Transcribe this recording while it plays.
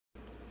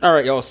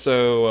Alright, y'all,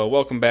 so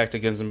welcome back to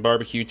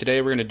Gunsnbbq.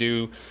 Today we're going to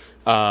do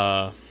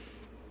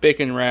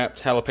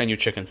bacon-wrapped jalapeno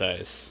chicken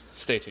thighs.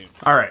 Stay tuned.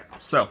 Alright,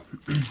 so,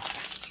 going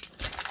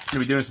to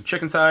be doing some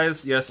chicken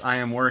thighs. Yes, I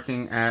am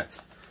working at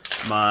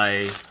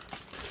my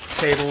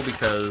table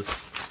because,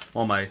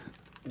 well, my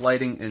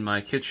lighting in my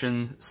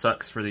kitchen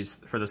sucks for this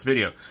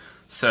video.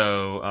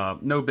 So,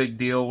 no big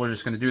deal. We're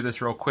just going to do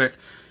this real quick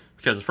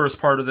because the first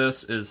part of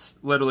this is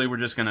literally we're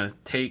just going to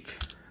take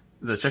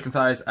the chicken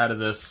thighs out of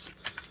this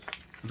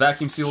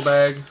vacuum seal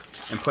bag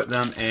and put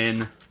them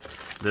in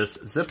this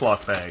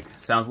Ziploc bag.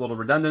 Sounds a little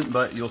redundant,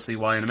 but you'll see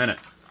why in a minute.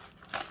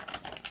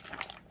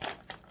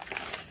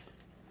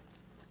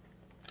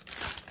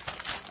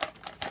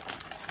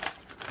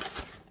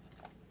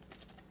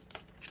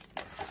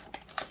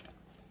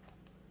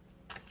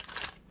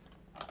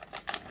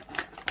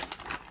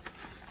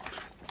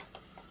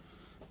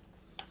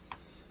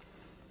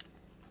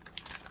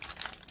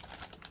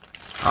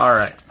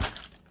 Alright,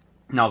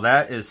 now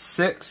that is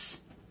 6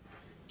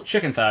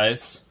 chicken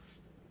thighs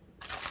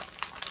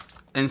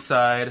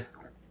inside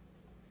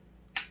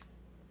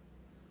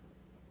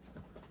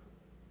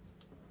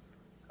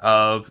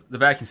of the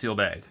vacuum seal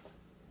bag.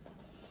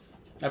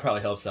 That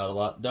probably helps out a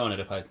lot, don't it,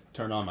 if I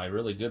turn on my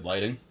really good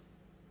lighting.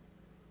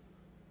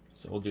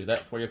 So we'll do that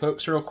for you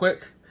folks real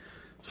quick.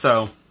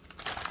 So,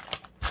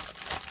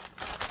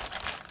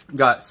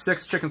 got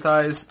 6 chicken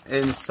thighs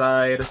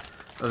inside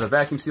of the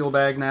vacuum seal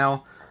bag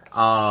now.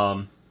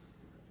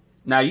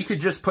 Now, you could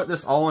just put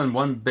this all in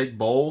one big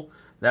bowl.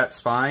 That's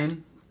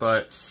fine.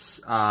 But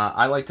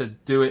I like to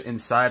do it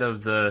inside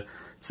of the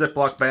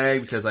Ziploc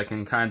bag because I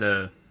can kind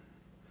of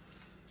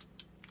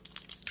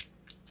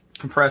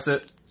compress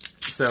it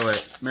so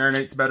it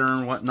marinates better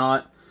and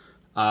whatnot.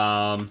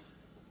 But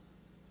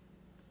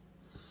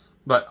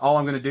all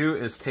I'm going to do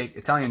is take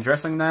Italian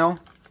dressing now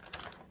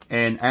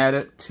and add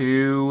it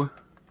to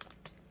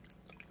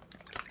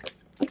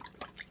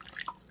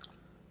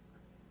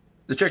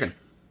the chicken.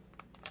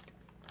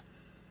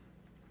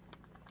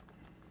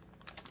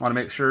 Want to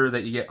make sure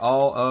that you get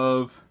all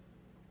of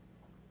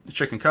the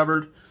chicken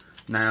covered.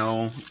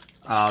 Now,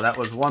 that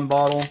was 1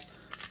 bottle.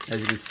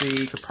 As you can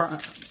see, could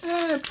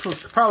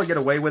probably get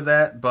away with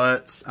that,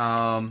 but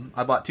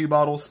I bought 2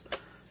 bottles,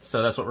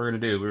 so that's what we're going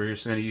to do. We're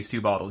just going to use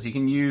 2 bottles. You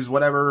can use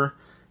whatever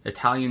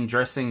Italian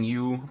dressing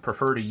you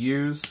prefer to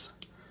use.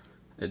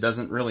 It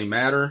doesn't really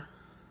matter.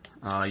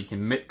 You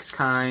can mix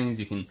kinds.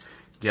 You can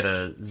get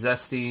a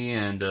zesty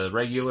and a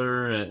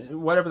regular,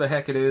 whatever the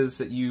heck it is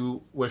that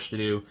you wish to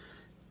do.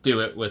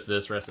 Do it with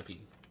this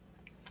recipe.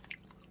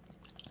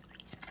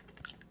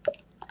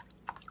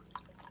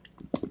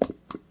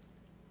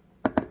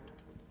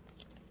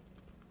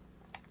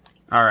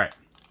 All right.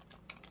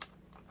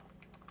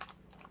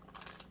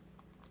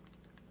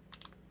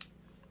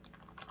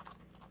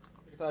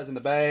 Thighs in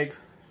the bag,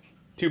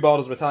 2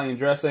 bottles of Italian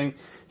dressing,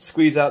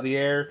 squeeze out the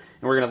air,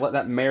 and we're going to let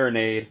that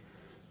marinate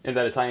in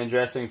that Italian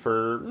dressing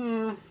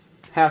for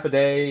half a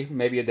day,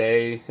 maybe a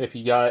day if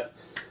you got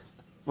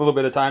a little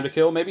bit of time to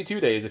kill, maybe 2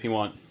 days if you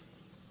want.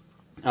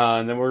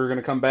 And then we're going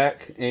to come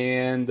back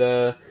and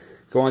go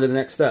on to the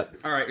next step.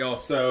 Alright, y'all,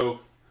 so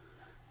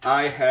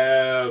I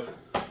have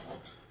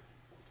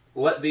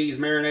let these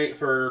marinate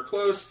for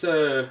close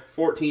to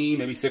 14,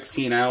 maybe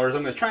 16 hours.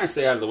 I'm going to try and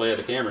stay out of the way of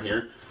the camera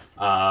here.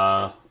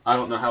 I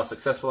don't know how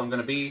successful I'm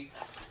going to be,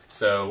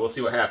 so we'll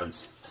see what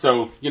happens.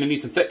 So you're going to need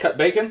some thick cut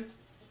bacon,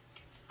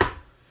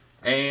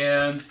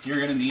 and you're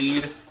going to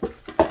need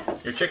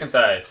your chicken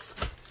thighs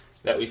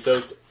that we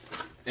soaked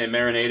and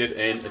marinated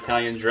in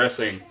Italian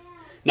dressing.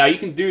 Now, you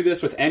can do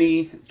this with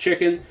any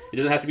chicken. It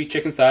doesn't have to be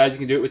chicken thighs. You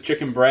can do it with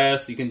chicken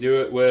breast. You can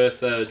do it with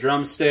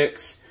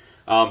drumsticks.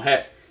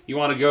 Heck, you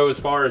want to go as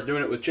far as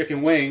doing it with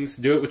chicken wings,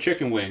 do it with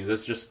chicken wings.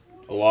 That's just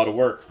a lot of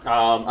work.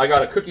 I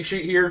got a cookie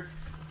sheet here.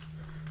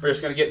 We're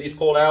just going to get these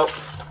pulled out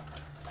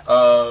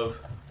of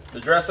the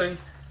dressing.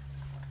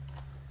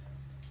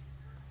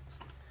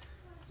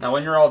 Now,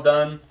 when you're all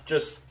done,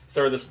 just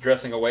throw this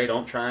dressing away.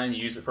 Don't try and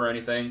use it for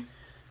anything.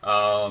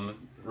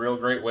 Real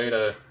great way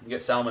to get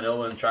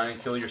salmonella and try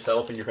and kill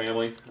yourself and your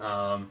family.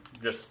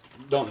 Just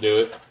don't do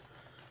it.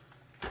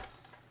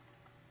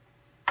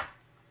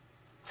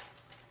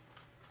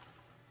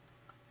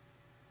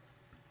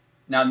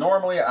 Now,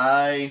 normally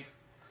I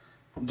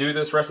do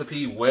this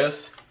recipe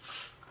with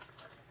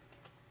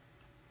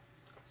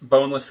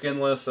boneless,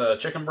 skinless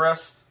chicken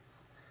breast.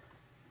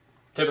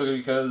 Typically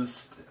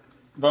because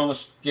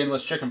boneless,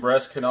 skinless chicken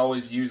breast can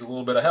always use a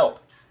little bit of help.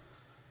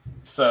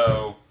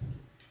 So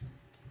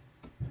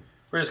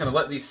we're just going to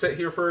let these sit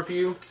here for a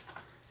few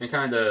and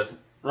kind of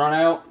run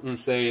out and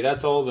say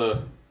that's all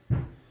the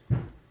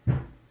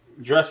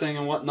dressing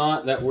and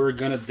whatnot that we're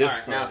going to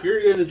discard. Right, now, if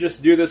you're going to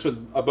just do this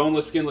with a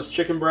boneless, skinless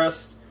chicken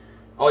breast,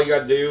 all you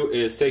got to do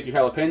is take your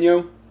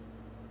jalapeno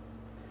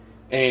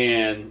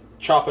and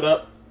chop it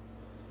up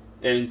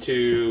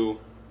into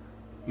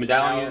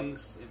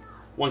medallions.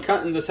 When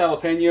cutting this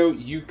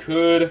jalapeno, you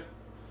could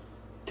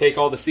take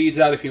all the seeds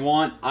out if you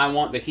want. I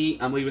want the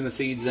heat. I'm leaving the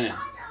seeds in.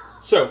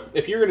 So,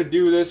 if you're going to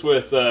do this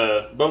with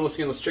boneless,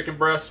 skinless chicken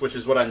breast, which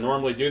is what I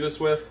normally do this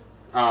with,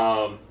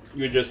 You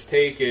would just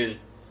take and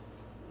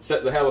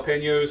set the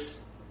jalapenos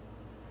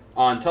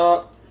on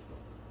top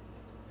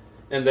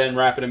and then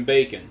wrap it in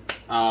bacon.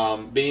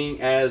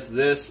 Being as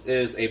this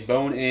is a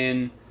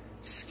bone-in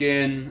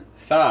skin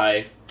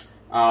thigh,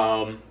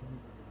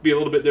 be a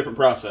little bit different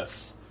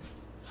process.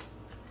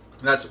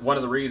 And that's one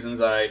of the reasons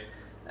I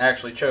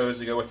actually chose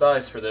to go with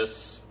thighs for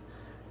this,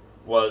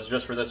 was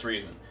just for this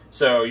reason.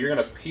 So you're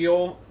going to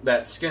peel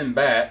that skin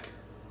back.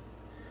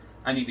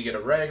 I need to get a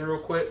rag real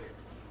quick.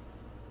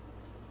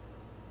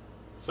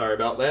 Sorry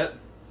about that.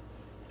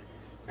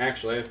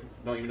 Actually, I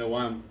don't even know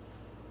why I'm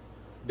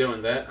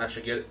doing that. I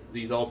should get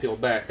these all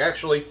peeled back.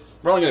 Actually,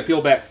 we're only going to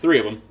peel back 3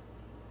 of them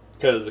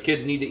because the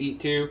kids need to eat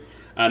too.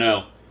 I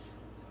know.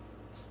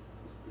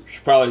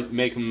 Should probably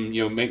make them,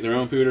 make their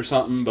own food or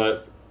something,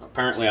 but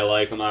apparently I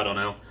like them. I don't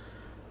know.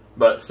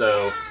 But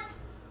so,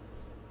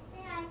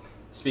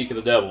 speak of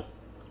the devil.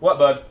 What,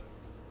 bud?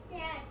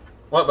 Dad.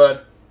 What,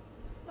 bud?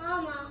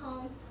 Mama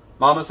home.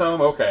 Mama's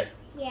home? Okay.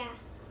 Yeah.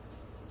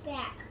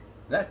 Back.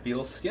 That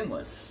feels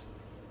skinless.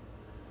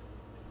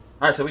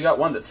 Alright, so we got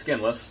one that's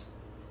skinless.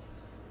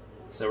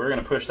 So we're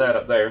going to push that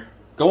up there.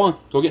 Go on.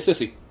 Go get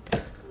Sissy.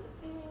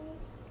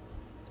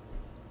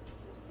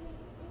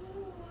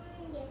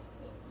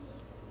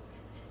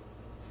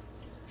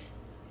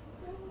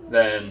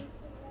 Then,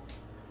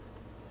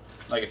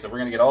 like I said, we're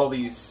going to get all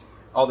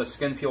the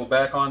skin peeled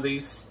back on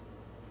these.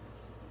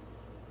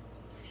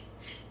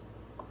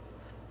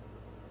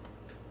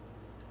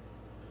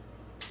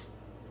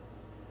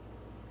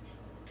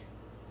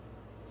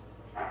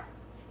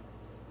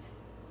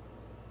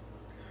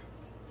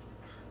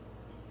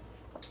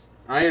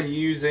 I am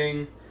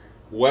using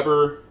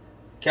Weber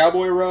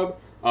Cowboy Rub.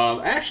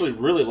 I actually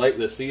really like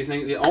this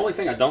seasoning. The only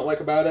thing I don't like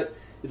about it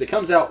is it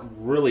comes out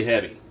really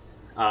heavy.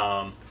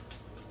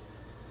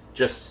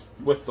 Just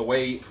with the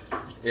way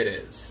it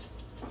is.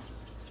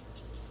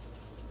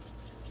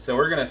 So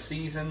we're going to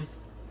season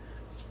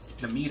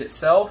the meat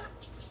itself.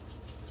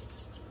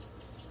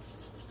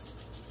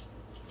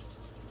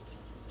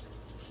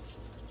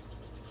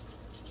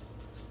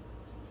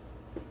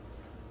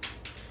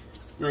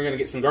 We're going to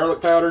get some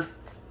garlic powder.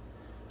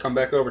 Come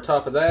back over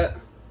top of that.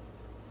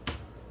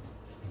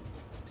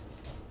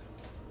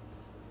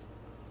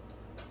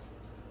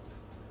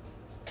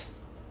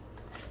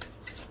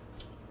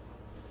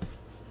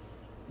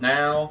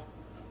 Now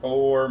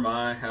for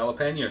my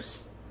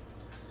jalapenos.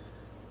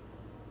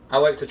 I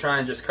like to try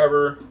and just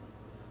cover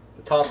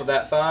the top of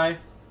that thigh.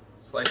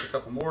 Slice a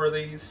couple more of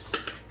these.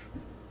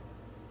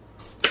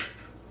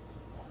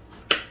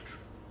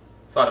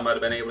 Thought I might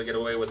have been able to get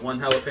away with 1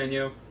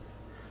 jalapeno,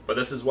 but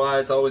this is why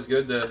it's always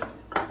good to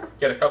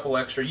get a couple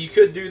extra. You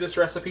could do this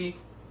recipe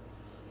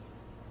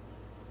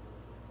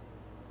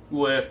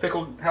with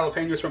pickled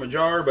jalapenos from a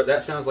jar, but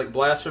that sounds like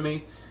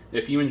blasphemy.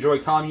 If you enjoy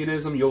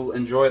communism, you'll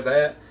enjoy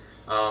that.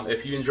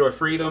 If you enjoy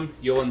freedom,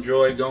 you'll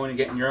enjoy going and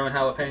getting your own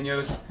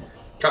jalapenos,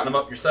 cutting them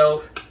up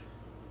yourself,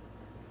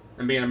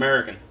 and being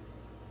American.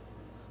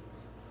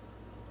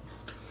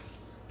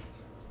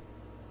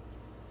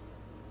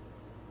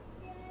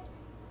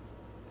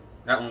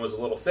 That one was a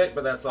little thick,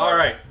 but that's all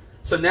right.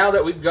 So now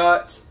that we've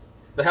got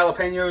the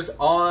jalapenos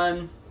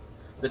on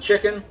the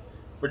chicken,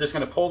 we're just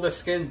going to pull this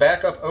skin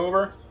back up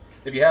over.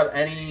 If you have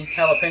any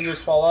jalapenos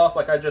fall off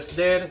like I just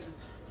did,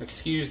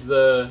 excuse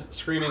the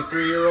screaming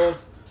 3-year-old.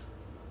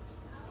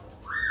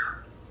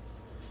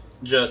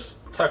 Just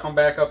tuck them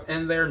back up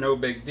in there, no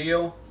big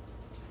deal.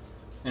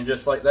 And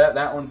just like that,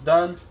 that one's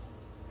done.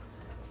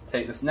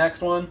 Take this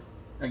next one,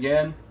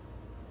 again,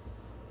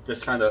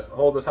 just kind of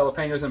hold those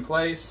jalapenos in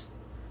place.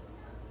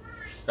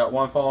 Got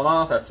one falling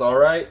off, that's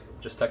alright.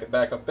 Just tuck it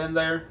back up in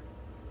there.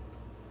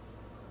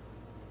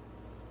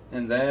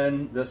 And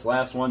then this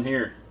last one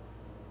here.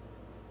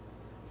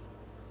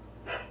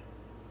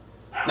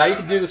 Now you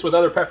can do this with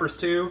other peppers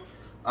too.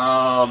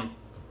 You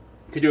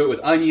could do it with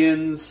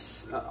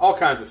onions, all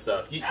kinds of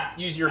stuff.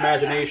 Use your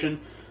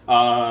imagination.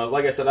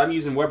 Like I said, I'm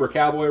using Weber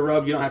Cowboy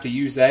Rub. You don't have to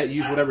use that.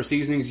 Use whatever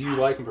seasonings you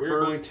like and prefer.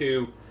 We're going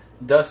to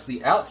dust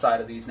the outside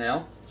of these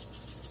now.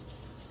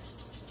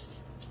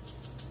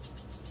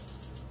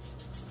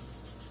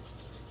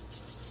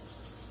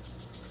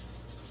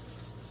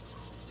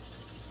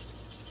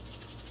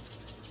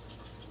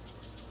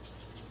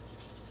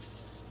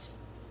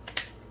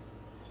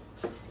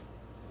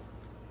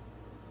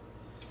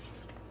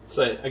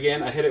 So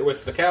again, I hit it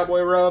with the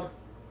Cowboy Rub.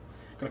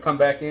 Gonna come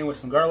back in with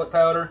some garlic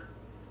powder.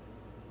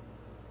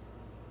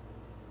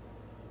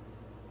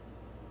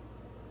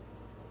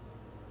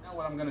 Now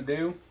what I'm gonna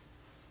do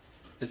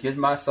is give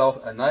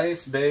myself a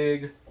nice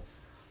big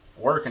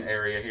working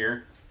area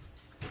here.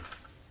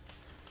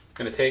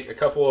 Gonna take a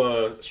couple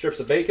of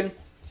strips of bacon.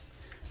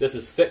 This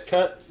is thick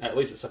cut, at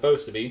least it's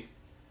supposed to be.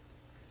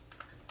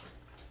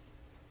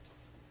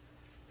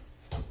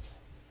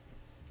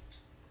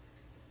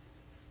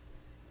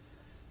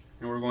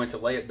 And we're going to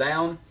lay it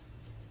down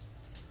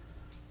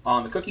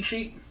on the cookie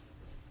sheet.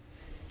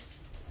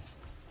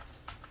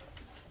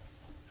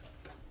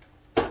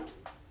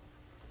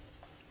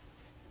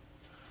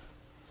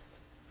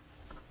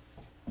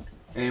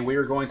 And we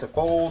are going to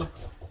fold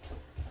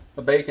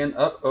the bacon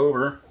up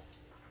over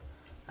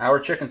our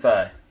chicken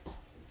thigh,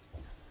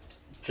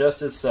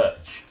 just as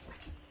such.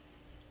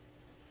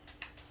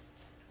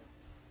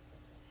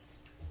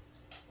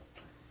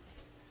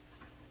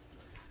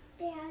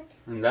 Dad.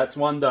 And that's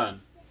one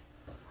done.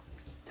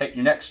 Take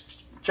your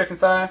next chicken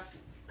thigh,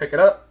 pick it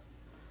up,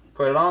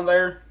 put it on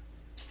there,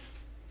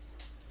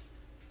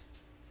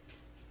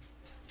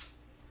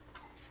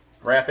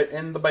 wrap it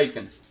in the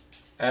bacon,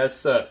 as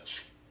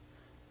such.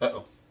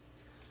 Uh-oh.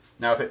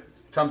 Now if it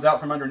comes out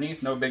from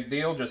underneath, no big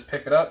deal, just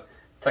pick it up,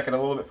 tuck it a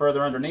little bit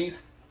further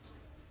underneath.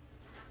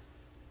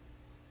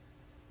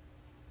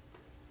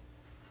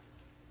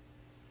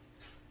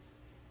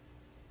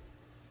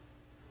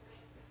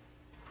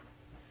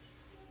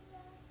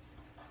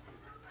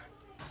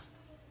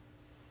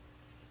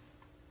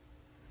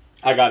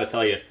 I gotta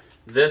tell you,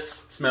 this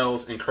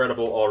smells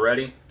incredible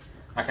already.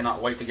 I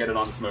cannot wait to get it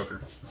on the smoker.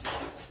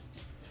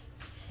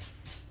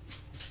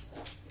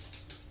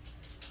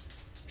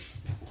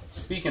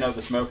 Speaking of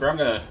the smoker, I'm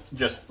gonna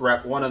just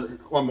wrap one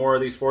more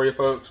of these for you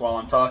folks while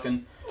I'm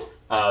talking.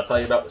 Tell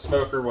you about the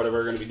smoker, what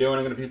we're gonna be doing.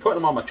 I'm gonna be putting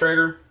them on my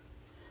Traeger.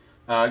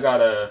 I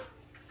got a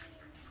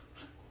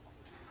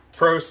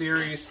Pro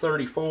Series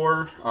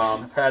 34.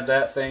 I've had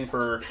that thing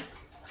for,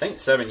 I think,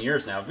 7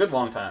 years now. Good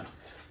long time.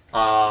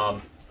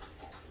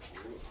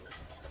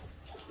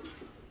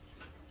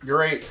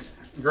 Great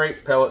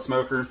pellet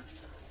smoker.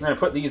 I'm going to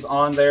put these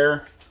on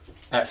there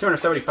at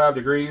 275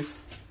 degrees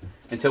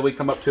until we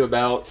come up to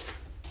about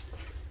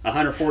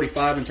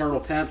 145 internal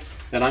temp.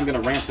 Then I'm going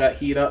to ramp that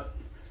heat up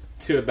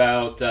to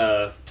about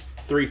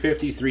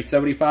 350,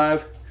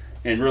 375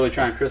 and really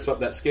try and crisp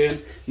up that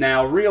skin.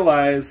 Now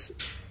realize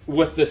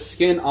with the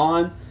skin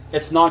on,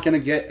 it's not going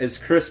to get as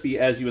crispy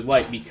as you would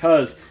like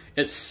because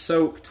it's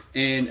soaked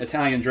in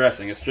Italian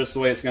dressing. It's just the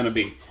way it's going to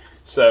be.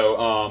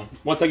 So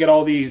once I get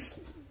all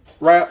these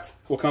wrapped,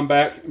 we'll come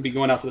back and be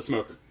going out to the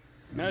smoker.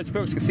 Now, as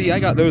folks can see, I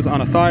got those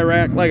on a thigh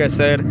rack. Like I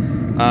said,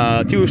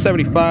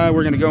 275.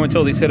 We're going to go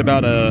until these hit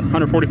about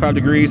 145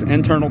 degrees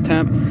internal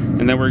temp,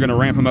 and then we're going to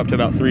ramp them up to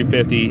about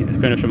 350 and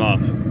finish them off.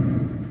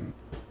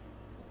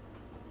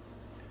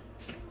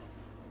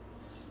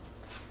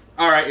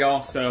 All right,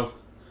 y'all. So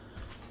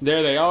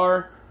there they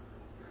are.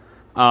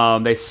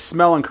 They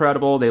smell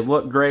incredible. They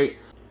look great.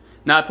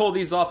 Now, I pulled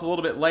these off a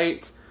little bit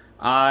late.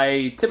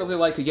 I typically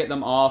like to get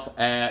them off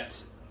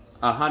at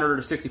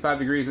 165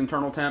 degrees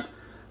internal temp.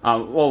 Well,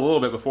 a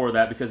little bit before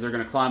that because they're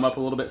going to climb up a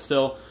little bit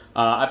still.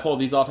 I pulled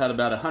these off at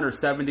about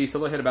 170, so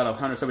they'll hit about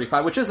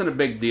 175, which isn't a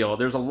big deal.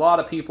 There's a lot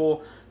of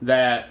people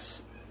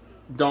that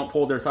don't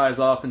pull their thighs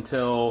off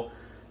until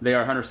they are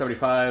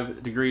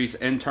 175 degrees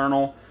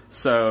internal.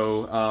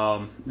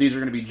 So these are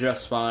going to be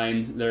just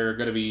fine. They're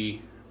going to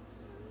be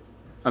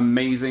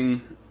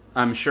amazing,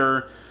 I'm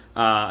sure.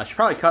 I should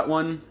probably cut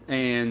one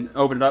and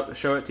open it up to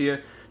show it to you.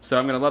 So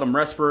I'm going to let them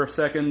rest for a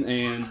second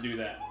and do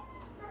that.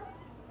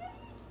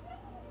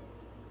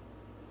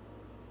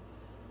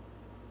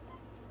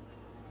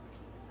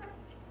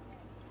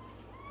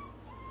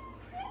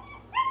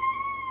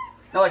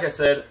 Now, like I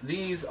said,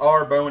 these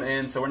are bone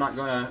in, so we're not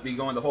going to be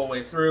going the whole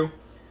way through.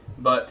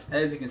 But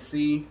as you can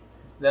see,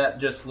 that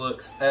just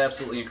looks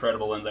absolutely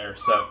incredible in there.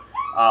 So,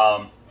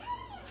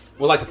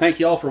 we'd like to thank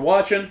you all for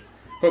watching.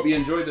 Hope you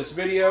enjoyed this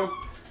video.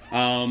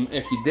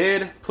 If you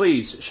did,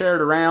 please share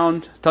it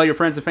around, tell your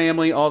friends and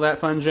family, all that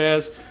fun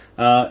jazz,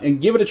 and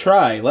give it a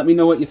try. Let me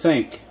know what you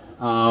think.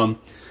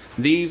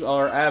 These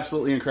are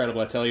absolutely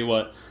incredible, I tell you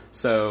what.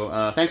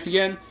 So, thanks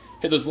again.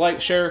 Hit those like,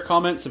 share,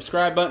 comment,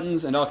 subscribe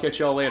buttons, and I'll catch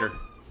y'all later.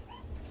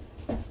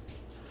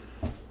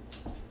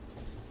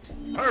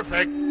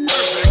 Perfect.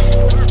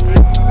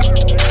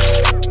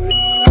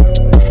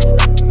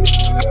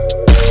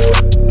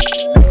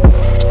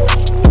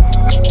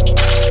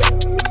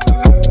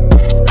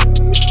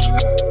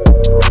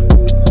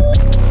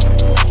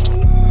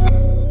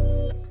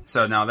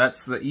 So now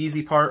that's the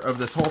easy part of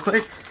this whole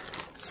thing.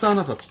 Son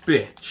of a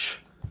bitch.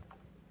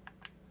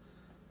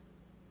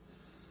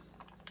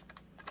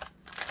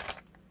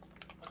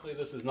 Luckily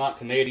this is not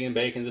Canadian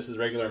bacon, this is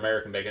regular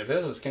American bacon. If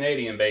this was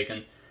Canadian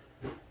bacon,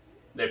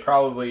 they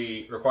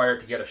probably require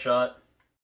it to get a shot.